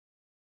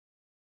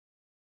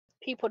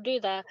people do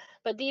that,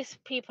 but these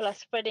people are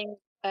spreading,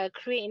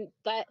 creating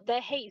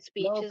their hate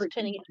speech No, is but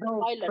turning into no,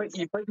 violence but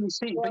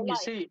real you life.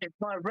 see, if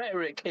my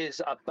rhetoric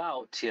is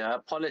about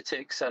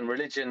politics and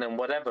religion and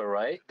whatever,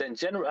 right? Then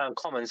general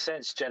common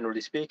sense,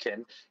 generally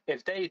speaking,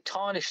 if they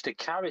tarnish the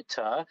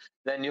character,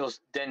 then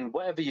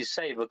whatever you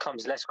say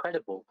becomes less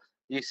credible.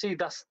 You see,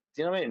 that's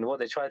you know what I mean. What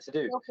they try to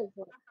do. The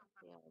opposite.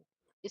 Yeah.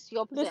 It's the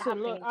opposite Listen,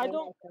 happening look, in I real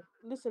don't life.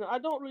 listen. I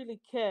don't really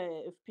care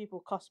if people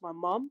cuss my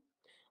mum,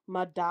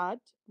 my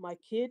dad, my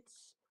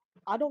kids.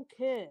 I don't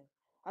care.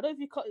 I don't. If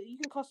you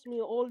can cuss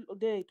me all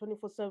day,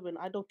 24/7.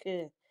 I don't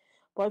care.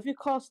 But if you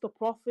cuss the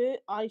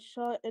Prophet,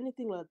 Aisha,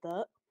 anything like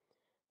that,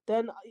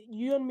 then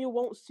you and me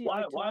won't see eye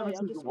Why? to Why eye. would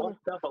I'm you? just What? gonna.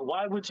 No, but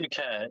why would you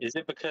care? Is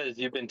it because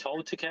you've been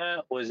told to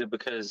care, or is it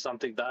because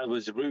something that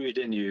was rooted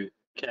in you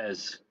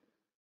cares?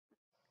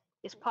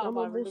 It's part of I'm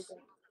a our Mus.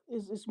 religion.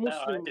 Is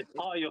Muslim. It's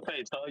part of your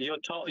faith. So you're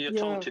told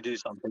Yeah. to do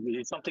something.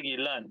 It's something you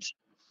learnt.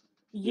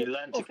 Yeah. You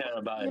learn to care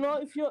about You it. know,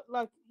 if you're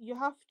like, you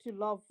have to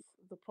love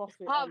the It's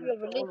Prophet part of and your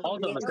all of religion.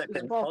 Hold You on a his have his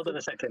second. to. Hold on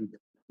a prophets. second.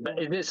 But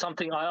Yeah. is it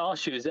something I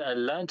asked you? Is it a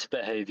learnt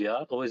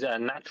behavior or is it a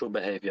natural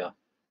behavior?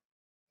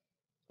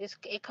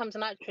 It comes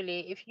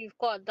naturally. If you've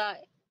got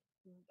that,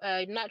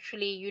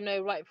 naturally, you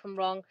know right from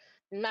wrong.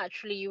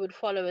 Naturally, you would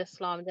follow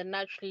Islam. Then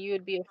naturally, you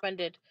would be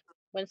offended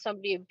when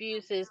somebody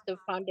abuses the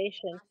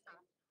foundation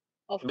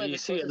of But where you the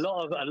see, source is. a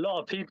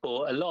lot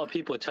of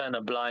people turn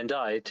a blind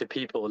eye to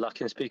people,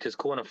 like in Speaker's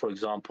Corner, for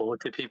example,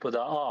 to people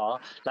that are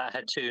like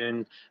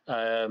Hatun,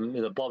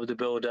 Bob the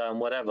Builder, and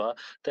whatever.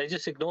 They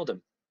just ignore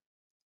them.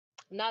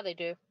 Now they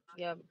do.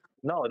 Yeah.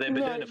 No, they've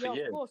been No, doing it for yeah, of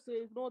years. course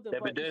they ignore them,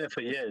 They've been but doing it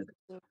for years.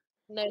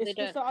 No, they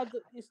don't.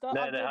 it's the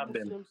No, they other have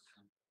been. Muslims.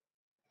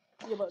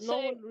 Yeah, but no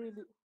So, one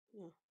really.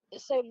 Yeah.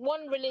 so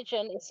one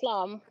religion,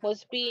 Islam,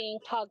 was being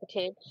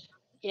targeted.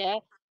 Yeah,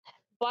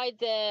 by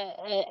the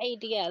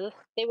ADL.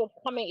 They were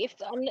coming, if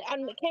and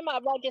it came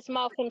out of Roger's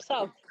mouth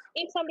himself.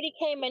 If somebody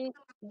came and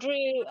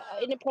drew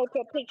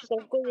inappropriate pictures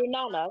of Guru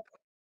Nanak,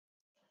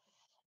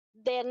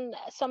 then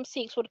some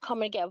Sikhs would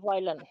come and get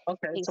violent.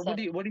 Okay, He so said,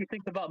 what do you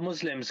think about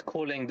Muslims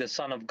calling the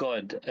Son of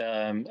God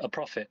a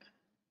prophet?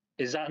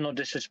 Is that not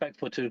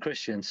disrespectful to the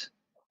Christians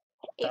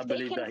if that they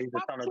believe can that he's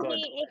the Son of God?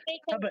 factually,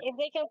 No, but if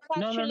they can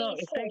no. factually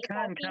If say they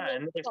that he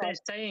was if they're God,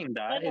 saying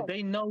no, that, if no,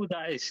 they know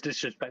that it's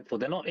disrespectful,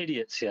 they're not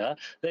idiots, yeah.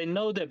 They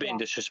know they're being yeah.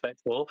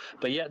 disrespectful,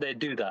 but yet they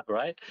do that,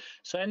 right?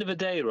 So end of the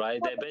day,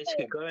 right? But They're the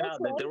basically thing, going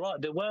out there. There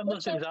were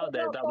Muslims Muslims out would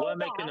there not that go were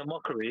making back. a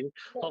mockery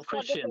No, of it's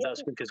not different. Christians at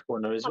Speaker's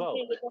Corner as well.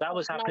 Completely That different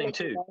was happening analogy,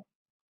 too. though.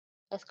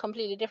 It's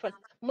completely different.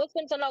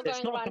 Muslims are not It's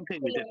going not around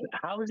completely killing. different.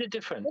 How is it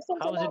different?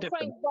 Muslims How are is it not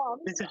different? throwing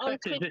bombs on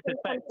Disrespect is Christian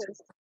disrespect.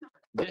 countries.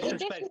 If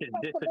Disrespect is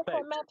disrespect is a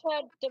different disrespect.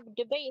 matter,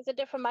 debate is a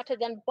different matter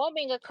than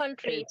bombing a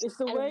country It's It's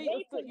the and way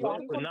raping you well,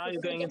 can them. come now to you're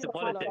Is a going into senses, different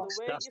Paula. The matter. politics.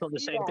 way That's not the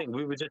same Yeah. thing.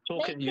 We were just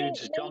talking. Making You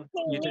just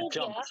media,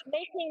 jumped.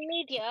 making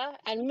media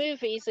and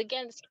movies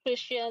against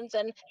Christians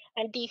and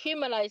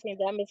dehumanizing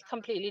them is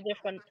completely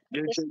different.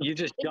 You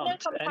just There's no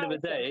jumped.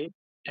 comparison.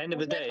 End of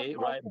the There's no day,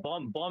 right?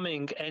 comparison.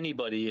 Bombing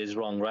anybody is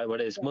wrong, right?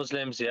 Whether it's Yeah.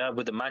 Muslims, yeah,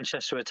 with the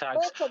Manchester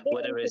attacks, They're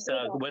forbidden to do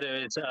that. whether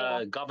it's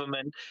Yeah.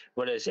 government,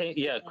 whether it's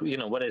Yeah.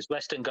 whether it's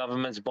Western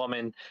governments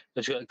bombing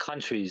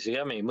countries, you know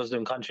what I mean?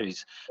 Muslim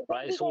countries, Again,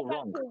 right? we It's go all back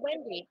wrong. to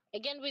Wendy.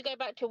 Again, we go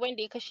back to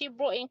Wendy because she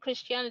brought in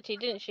Christianity,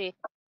 didn't she?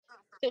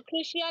 So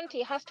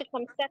Christianity has to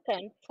come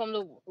second from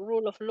the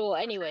rule of law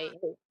anyway.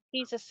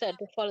 Jesus said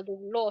to follow the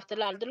law of the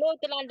land. The law of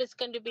the land is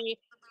going to be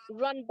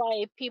run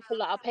by people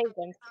that are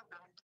pagans,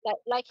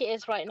 like it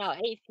is right now,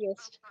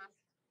 atheists,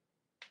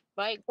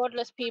 right?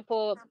 Godless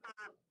people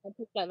and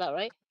people like that,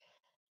 right?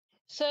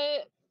 So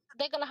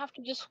they're going to have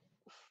to just,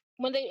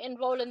 when they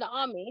enroll in the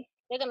army,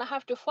 they're going to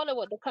have to follow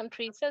what the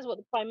country says, what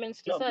the prime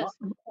minister No, says.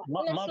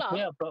 In Islam,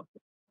 yeah, but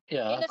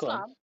yeah, in go on.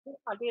 Islam, we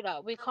can't do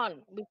that. We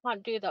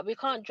can't do that. We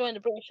can't join the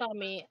British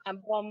Army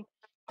and bomb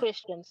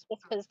Christians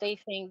just because they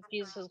think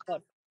Jesus is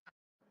God.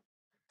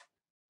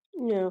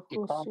 Yeah, of You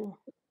course. can't. Yeah.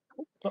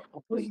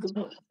 What are It's you the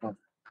talking about?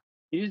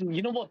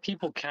 You know what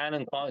people can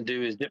and can't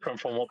do is different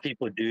from what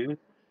people do.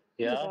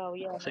 Yeah. Oh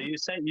yeah. So you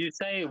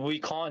say we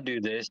can't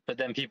do this, but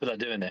then people are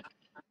doing it,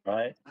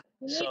 right?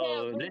 We don't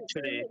So we,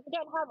 literally, we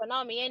don't have an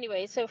army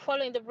anyway. So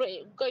following the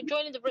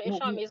joining the British w-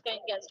 w- Army is going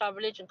against our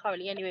religion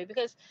currently anyway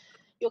because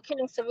you're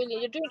killing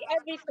civilians. You're doing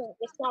everything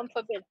Islam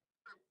forbids.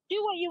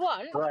 Do what you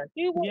want. right?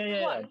 Do what you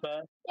Yeah. want.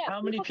 But Yeah,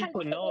 how many people can do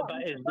people what they know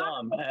about want.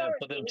 Islam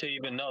for them to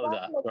even know Vast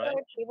that, right?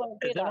 majority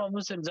won't do Because that.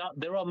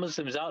 there are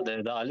Muslims out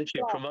there that are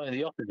literally Yeah. promoting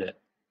the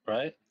opposite,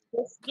 right?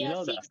 You Yeah,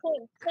 know that. Sikhs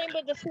same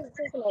with the Sikhs,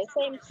 isn't it?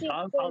 Same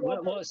Sikhs doing their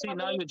Well, British see,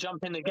 now Army, you're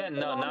jumping again. Indian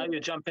No, now Army.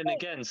 you're jumping Same.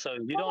 again. So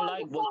you No, don't I'm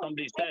like just what saying.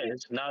 somebody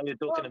says. Now you're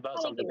No, talking I'm about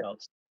telling something you.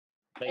 else.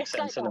 Makes It's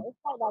like sense, that. innit? It's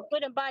like that.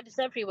 Good and bad is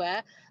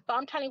everywhere. But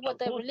I'm telling you what Of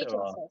their course there religion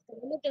are. says. The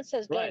religion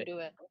says don't Right, do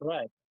it.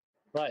 right,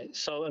 right.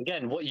 So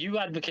again, what you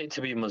advocate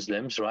to be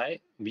Muslims,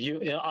 right?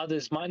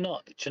 Others might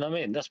not. Do you know what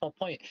I mean? That's my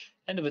point.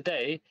 End of the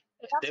day,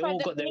 they That's why all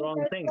got their own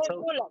there's thing. no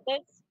So rule.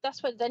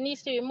 That's why there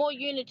needs to be more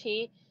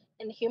unity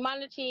in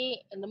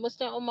humanity in the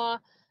Muslim Ummah,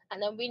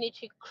 and then we need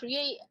to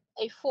create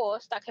a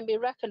force that can be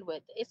reckoned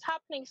with. It's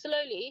happening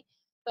slowly.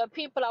 But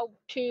people are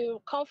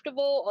too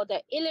comfortable or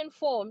they're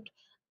ill-informed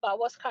about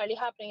what's currently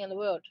happening in the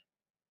world.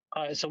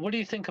 All right. So, what do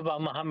you think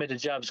about Mohammed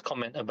Ajab's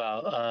comment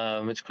about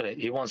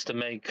he wants to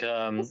make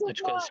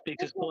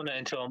Speaker's Corner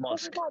into a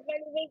mosque?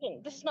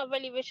 This is not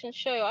Valley Vision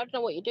show. I don't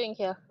know what you're doing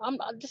here.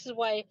 This is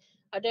why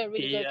I don't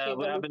really go to. Yeah,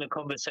 we're having a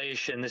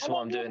conversation. This is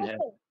what I'm doing here.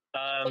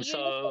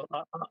 So,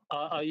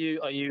 are you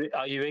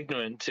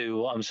ignorant to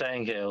what I'm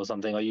saying here, or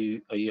something? Are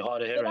you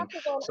hard of hearing?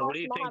 So, what do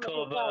you think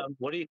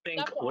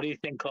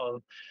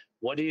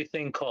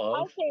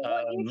of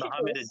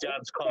Mohammed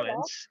Ajab's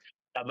comments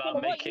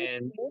about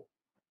making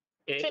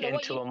it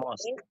into a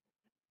mosque?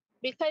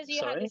 Because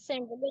you had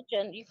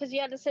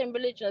the same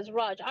religion, as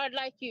Raj, I'd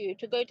like you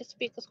to go to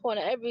Speaker's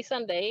Corner every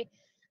Sunday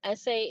and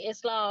say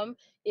Islam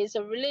is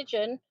a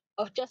religion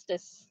of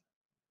justice.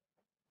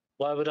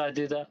 Why would I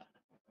do that?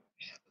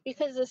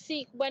 Because the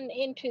Sikh went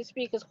into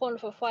Speaker's Corner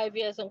for 5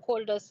 years and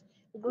called us.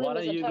 Why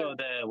don't you go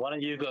there? Why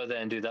don't you go there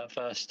and do that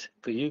first?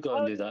 Could you go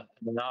and do that?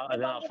 And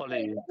then I'll follow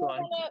you. Go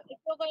on. If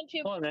you're going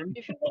to, go on then.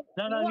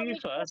 You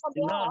first.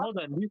 No, hold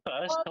on. You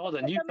first. Hold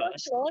on. You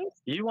first.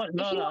 You want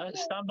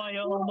stand by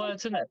your own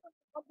words, innit?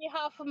 On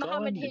behalf of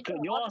Mohammed Hijab.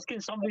 You're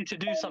asking somebody to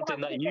do something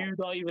that you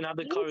don't even have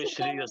the courage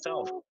to do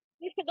yourself.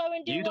 You should go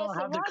and do. You don't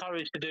have the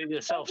courage to do it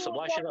yourself. So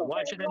why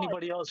should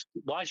anybody else?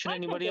 Why should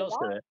anybody else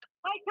do it?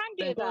 I can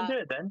do that. Go and do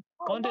it then.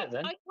 Go and do it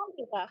then. I can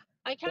do that.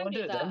 I can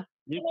do that.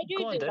 You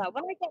go on then. That.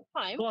 When I get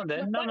time. Go on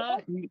then.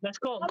 Let's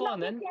go. Go on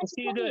then. Let's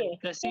see you do it.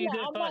 Let's see you do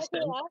it first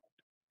then.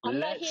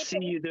 Let's see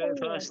you do it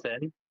first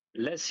then.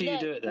 Let's see you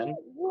do it then.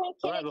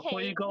 All right,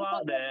 before you go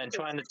out there and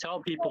trying to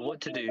tell people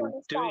what to do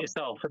it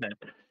yourself, innit?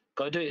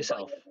 Go do it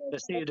yourself.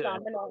 Let's see you do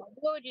it.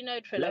 We already know,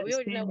 Trilla. Let's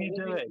see you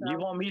do it. You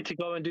want me to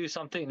go and do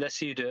something? Let's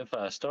see you do it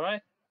first, all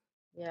right?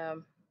 Yeah.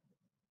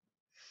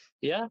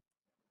 Yeah?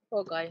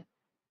 Poor guy.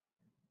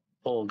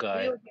 Poor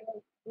guy.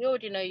 We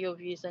already know your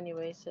views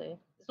anyway, so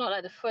it's not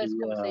like the first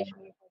conversation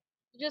we had.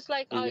 You just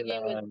like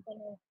arguing with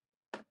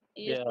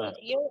you're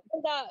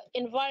in that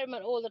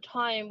environment all the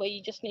time where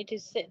you just need to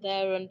sit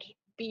there and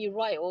be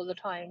right all the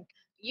time.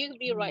 You can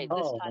be right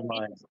this time.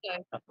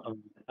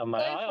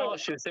 I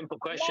asked you a simple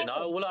question.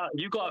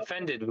 You got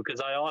offended because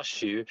I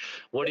asked you,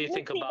 what do you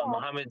think about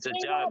Mohammed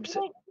Ajab's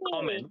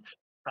comment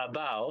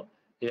about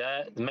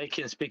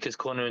making Speaker's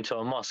Corner into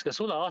a mosque? That's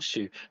all I asked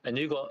you. And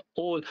you got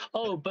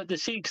but the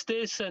Sikhs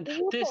this and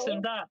this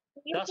and that.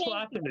 That's what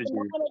happened with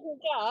you.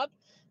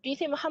 Do you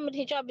think Mohammed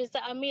Hijab is the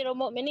Amir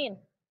al-Mu'mineen?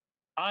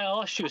 I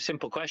asked you a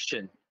simple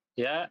question.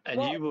 Yeah,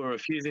 and you were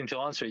refusing to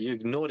answer it. You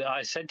ignored it.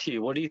 I said to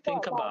you, what do you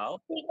think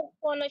about?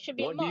 What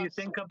do you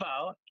think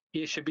about?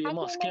 It should be a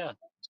mosque, yeah.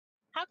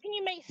 How can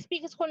you make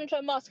Speaker's Corner into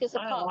a mosque as a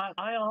park?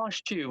 I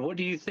asked you, what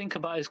do you think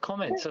about his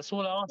comments? That's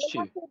all I asked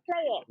you.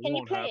 Can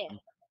you play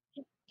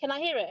it? Can I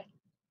hear it?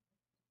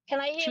 Can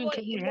I hear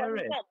what you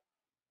said?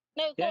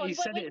 No, yeah, he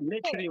said it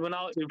literally when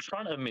I was in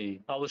front of me.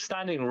 I was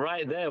standing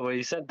right there where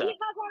he said that.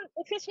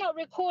 If it's not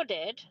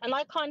recorded and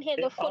I can't hear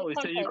the full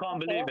content, so you can't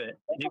believe it?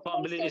 You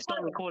can't believe it's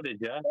not recorded,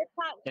 yeah?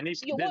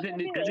 Does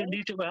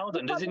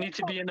it need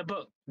to be in the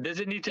book? Does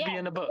it need to be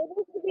in the book?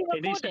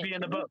 It needs to be in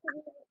the book.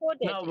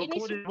 No,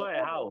 recorded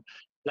where? How?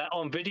 Like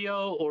on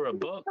video or a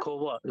book or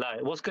what?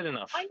 Like, what's good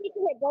enough? I need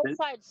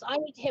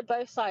to hear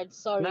both sides.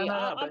 Sorry.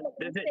 No. But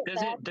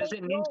does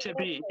it need to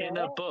be in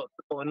a book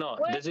or not?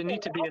 Does it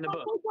need to be in a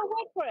book? I can't take your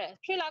word for it.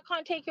 Trilla, I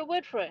can't take your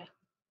word for it.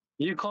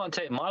 You can't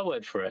take my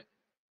word for it.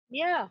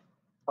 Yeah.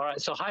 All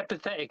right. So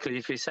hypothetically,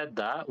 if you said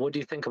that, what do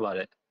you think about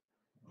it?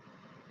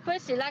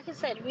 Firstly, like I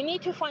said, we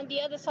need to find the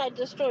other side of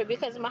the story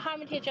because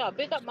Mohammed Hijab,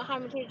 big up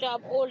Mohammed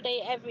Hijab all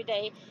day, every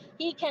day.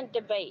 He can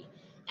debate.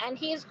 And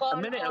he's gone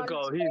a minute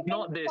ago, he's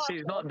not this,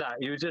 he's not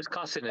that. You were just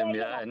cussing him,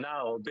 yeah? And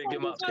now, big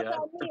him up, yeah?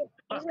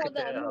 He's not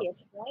that weird,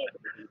 right?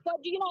 But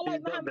do you not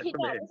like Mohammed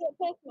Hijab? Is it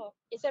personal?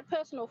 Is it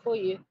personal for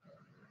you?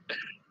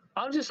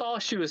 I'll just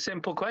ask you a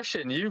simple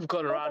question. You've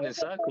gone around in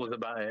circles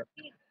about it.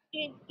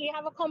 Do you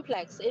have a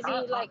complex? Is he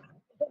like...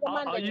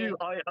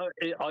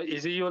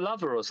 Is he your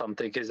lover or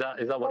something? Is that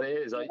what it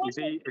is? Are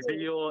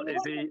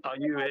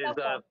you his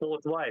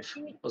fourth wife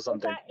or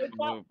something?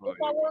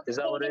 Is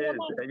that what it is?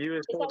 Are you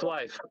his fourth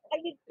wife?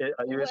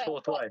 Are you his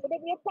fourth wife? Would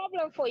it be a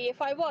problem for you if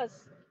I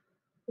was?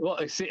 Well,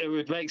 it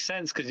would make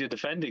sense because you're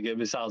defending him.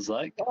 It sounds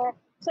like.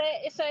 So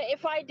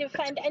if I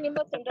defend any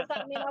Muslim, does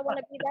that mean I want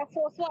to be their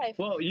fourth wife?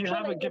 Well, you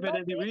haven't given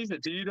any reason.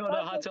 Do you not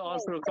know how to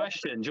answer a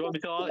question? Do you want me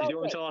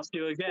to ask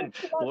you again?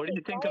 What do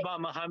you think about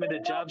Mohammed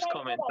Ajab's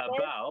comment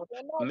about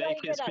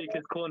making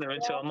Speaker's Corner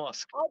into a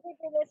mosque? I've been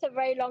doing this a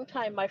very long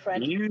time, my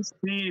friend. You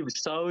seem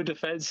so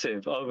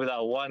defensive over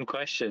that one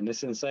question.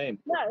 It's insane.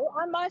 No,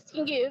 I'm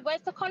asking you,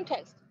 where's the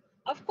context?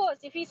 Of course,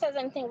 if he says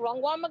anything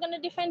wrong, why am I going to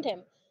defend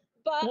him?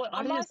 But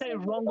I didn't say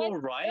wrong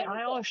or right.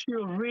 I asked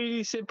you a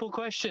really simple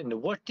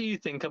question. What do you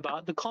think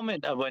about the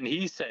comment of when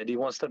he said he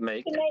wants to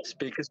make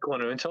Speaker's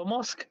Corner into a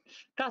mosque?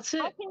 That's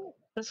it.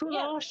 That's what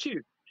I asked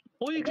you.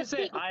 Or you can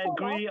say, I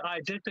agree,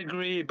 I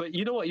disagree, but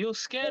you know what? You're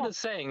scared of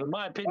saying, in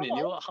my opinion,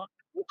 you're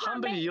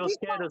humbly, you're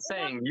scared of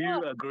saying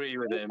you agree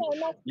with him.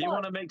 You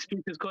want to make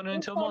Speaker's Corner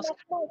into a mosque.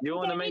 You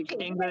want to make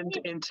England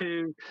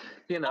into,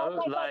 you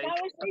know, like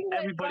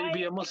everybody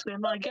be a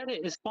Muslim. I get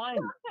it. It's fine.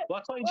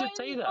 Why can't you just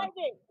say that?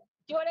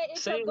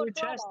 Say it with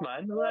chest,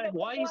 man. Like,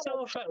 why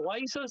are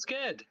you so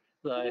scared?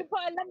 Like, you put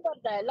a langar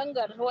there,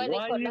 langar.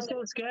 why are you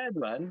so scared,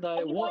 man?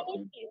 Like, what?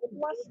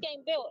 Mosques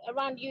getting built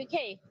around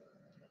UK.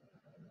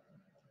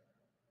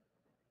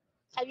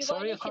 Have you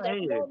Sorry, I got an can't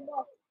hear issue?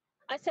 you.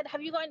 I said,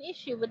 have you got an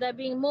issue with there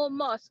being more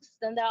mosques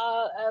than there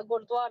are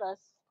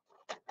gurdwaras?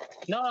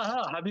 No,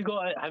 have you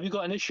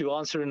got an issue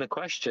answering the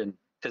question?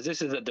 Because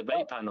this is a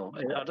debate panel.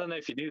 I don't know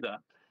if you do that.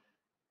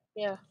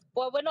 Yeah.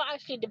 Well, we're not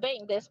actually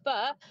debating this,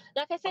 but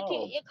like I said to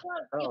you,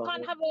 you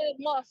can't have a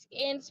mosque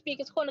in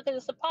Speaker's Corner because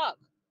it's a park.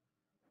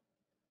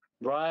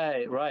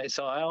 Right.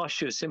 So I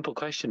asked you a simple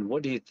question.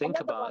 What do you think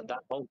about that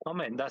whole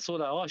comment? That's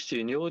all I asked you,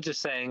 and you're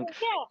just saying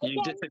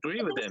you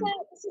disagree with him.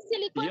 It's a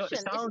silly question.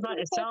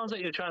 It sounds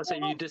like you're trying to say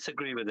you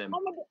disagree with him.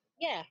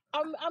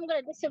 I'm going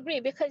to disagree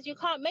because you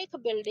can't make a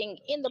building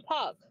in the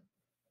park.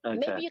 Okay.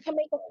 Maybe you can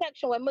make a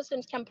section where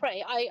Muslims can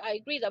pray. I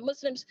agree that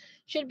Muslims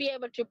should be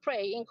able to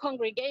pray in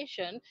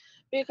congregation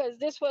because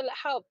this will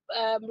help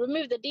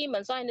remove the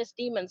demons, Zionist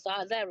demons that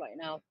are there right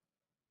now.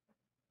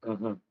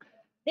 Mm-hmm.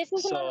 This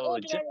isn't an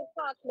ordinary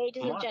park,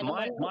 ladies and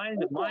gentlemen.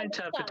 My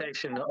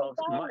interpretation of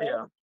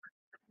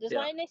the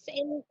Zionists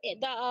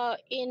that are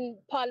in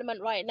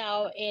Parliament right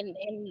now, in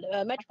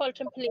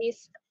Metropolitan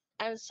Police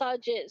and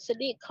Sergeant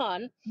Sadiq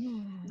Khan,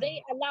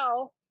 they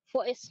allow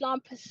for Islam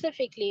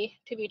specifically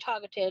to be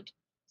targeted,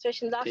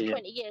 especially in the last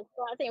 20 years.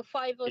 So I think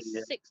 5 or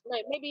 6, no,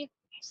 maybe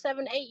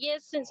 7, 8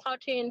 years since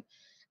Hartoon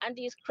and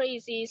these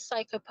crazy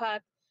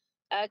psychopath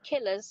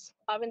killers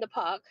are in the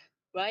park,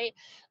 right,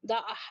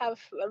 that have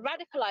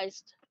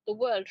radicalized the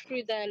world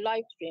through their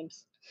live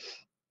streams.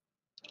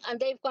 And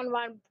they've gone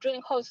around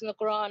drilling holes in the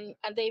Quran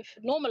and they've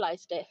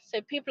normalized it.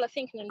 So people are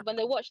thinking when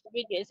they watch the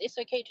videos, it's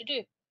okay to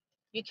do.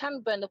 You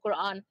can burn the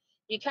Quran,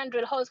 you can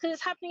drill holes because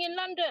it's happening in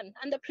London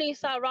and the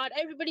police are around.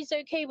 Everybody's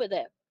okay with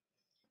it.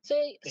 So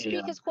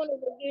Speaker's Corner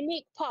is a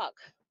unique park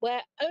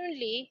where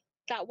only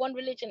that one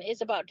religion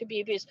is about to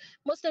be abused.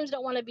 Muslims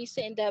don't want to be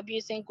sitting there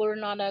abusing Guru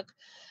Nanak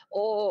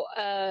or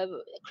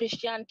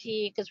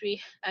Christianity because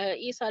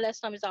Isa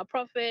al-Islam is our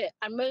prophet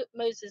and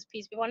Moses,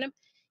 peace be upon him,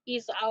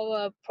 he's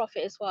our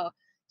prophet as well.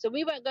 So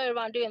we won't go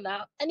around doing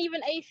that. And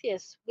even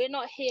atheists, we're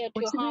not here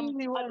to harm.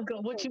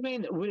 What do you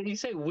mean? You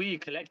say we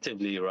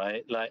collectively,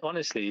 right? Like,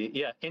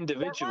 honestly,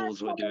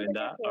 individuals were doing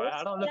that. All right?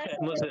 I don't look at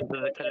Muslims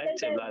as a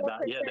collective like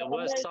that. Yeah, there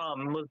were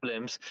some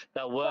Muslims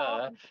that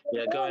were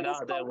going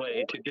out of their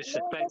way to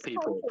disrespect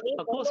people.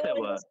 Of course there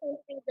were.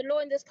 The law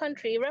in this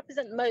country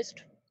represents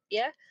most,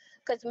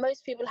 because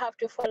most people have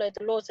to follow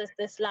the laws of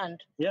this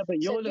land. Yeah, but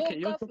you're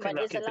looking like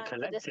it's a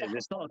collective.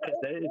 It's not.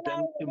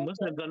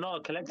 Muslims are not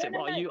a collective.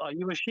 Are you a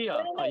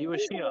Shia? Are you a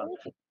Shia?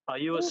 Are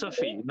you a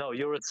Sufi? No,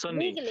 you're a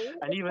Sunni.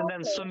 And even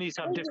then, Sunnis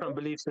have different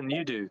beliefs than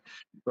you do,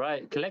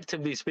 right?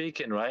 Collectively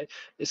speaking, right?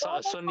 It's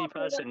like a Sunni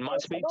person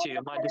might speak to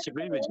you, might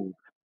disagree with you.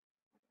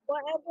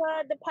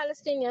 Whatever the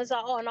Palestinians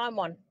are on, I'm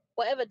on.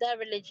 Whatever their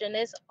religion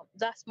is,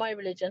 that's my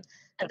religion.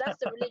 And that's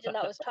the religion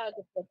that was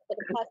targeted for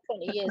the past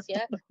 20 years,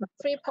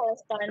 Free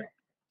Palestine.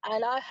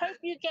 And I hope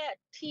you get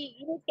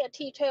you need to get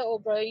teetotal,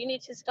 bro. You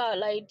need to start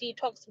like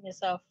detoxing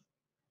yourself.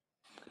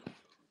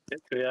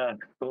 Yeah,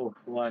 cool.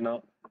 Why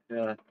not?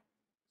 Yeah.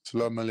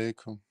 Assalamu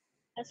alaikum.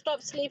 And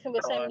stop sleeping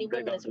with so many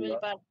women. It's really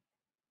bad.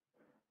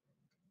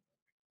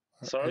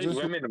 Sorry,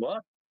 women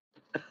what?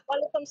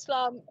 Walaikum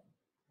salam.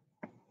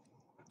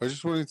 I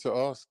just wanted to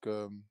ask,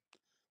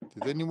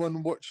 did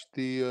anyone watch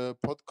the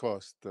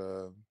podcast?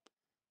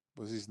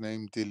 What's his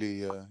name?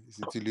 Dilly, is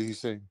it Dilly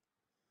Hussein?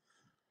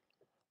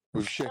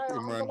 With Sheikh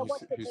Imran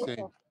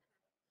Hussein.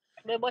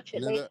 We'll watch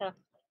it later.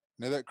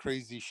 You know that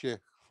crazy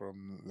Sheikh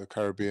from the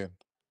Caribbean?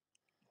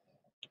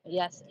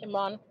 Yes,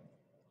 Imran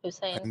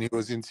Hussein. And he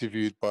was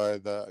interviewed by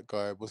that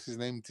guy. What's his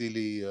name?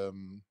 Dilly.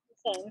 Hussein.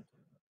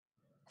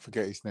 I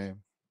forget his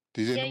name.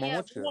 Did anyone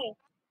watch it?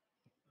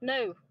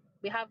 No,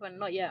 we haven't.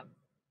 Not yet.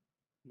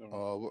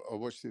 Oh, I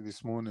watched it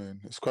this morning.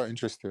 It's quite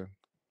interesting.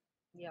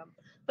 Yeah,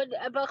 but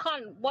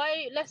Khan,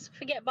 why? Let's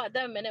forget about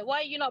them a minute. Why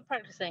are you not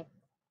practicing?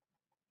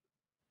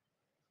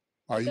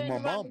 Are you my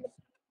mom?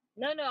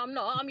 No, I'm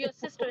not. I'm your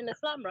sister in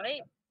Islam,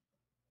 right?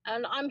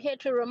 And I'm here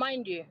to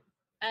remind you.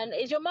 And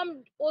is your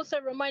mom also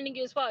reminding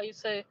you as well?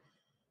 So,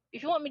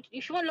 if you want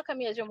to look at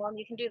me as your mom,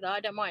 you can do that. I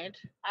don't mind.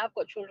 I've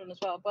got children as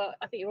well, but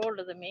I think you're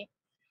older than me.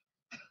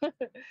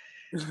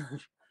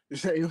 You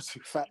say you're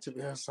too fat to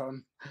be her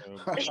son.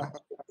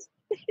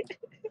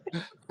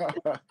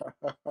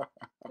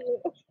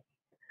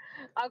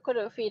 I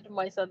couldn't feed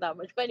my son that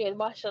much. But anyway,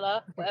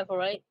 mashallah, whatever,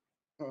 right?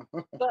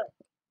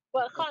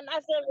 But Khan,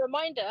 as a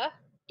reminder,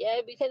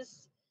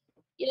 because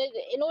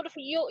in order for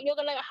you're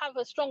gonna have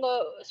a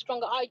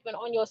stronger argument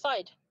on your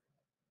side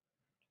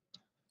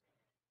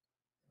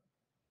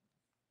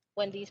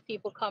when these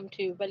people come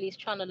to Veli's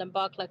channel and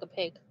bark like a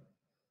pig.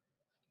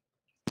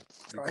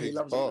 He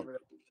loves it.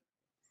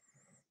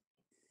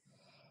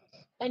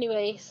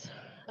 Anyways,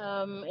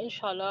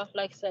 Inshallah,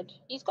 like I said,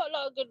 he's got a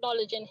lot of good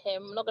knowledge in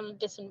him. I'm not gonna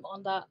diss him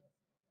on that,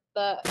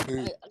 but Who?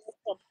 like I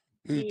said,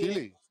 Who?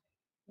 Dilly?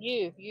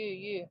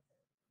 you.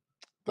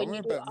 Don't When worry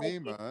you do about me,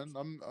 argue,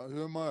 man.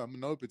 Who am I? I'm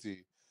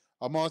nobody.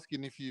 I'm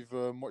asking if you've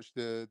watched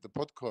the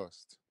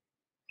podcast.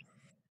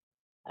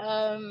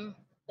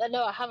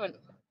 no, I haven't.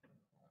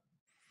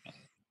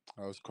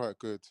 That was quite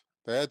good.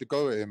 They had to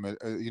go at him.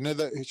 You know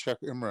that Ishaq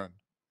Imran?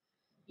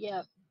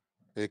 Yeah.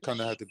 They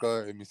kind of had to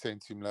go at him. He's saying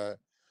to him like,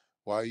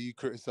 "Why are you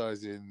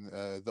criticizing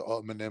the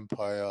Ottoman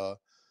Empire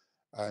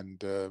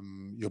and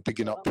you're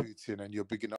bigging up Putin and you're bigging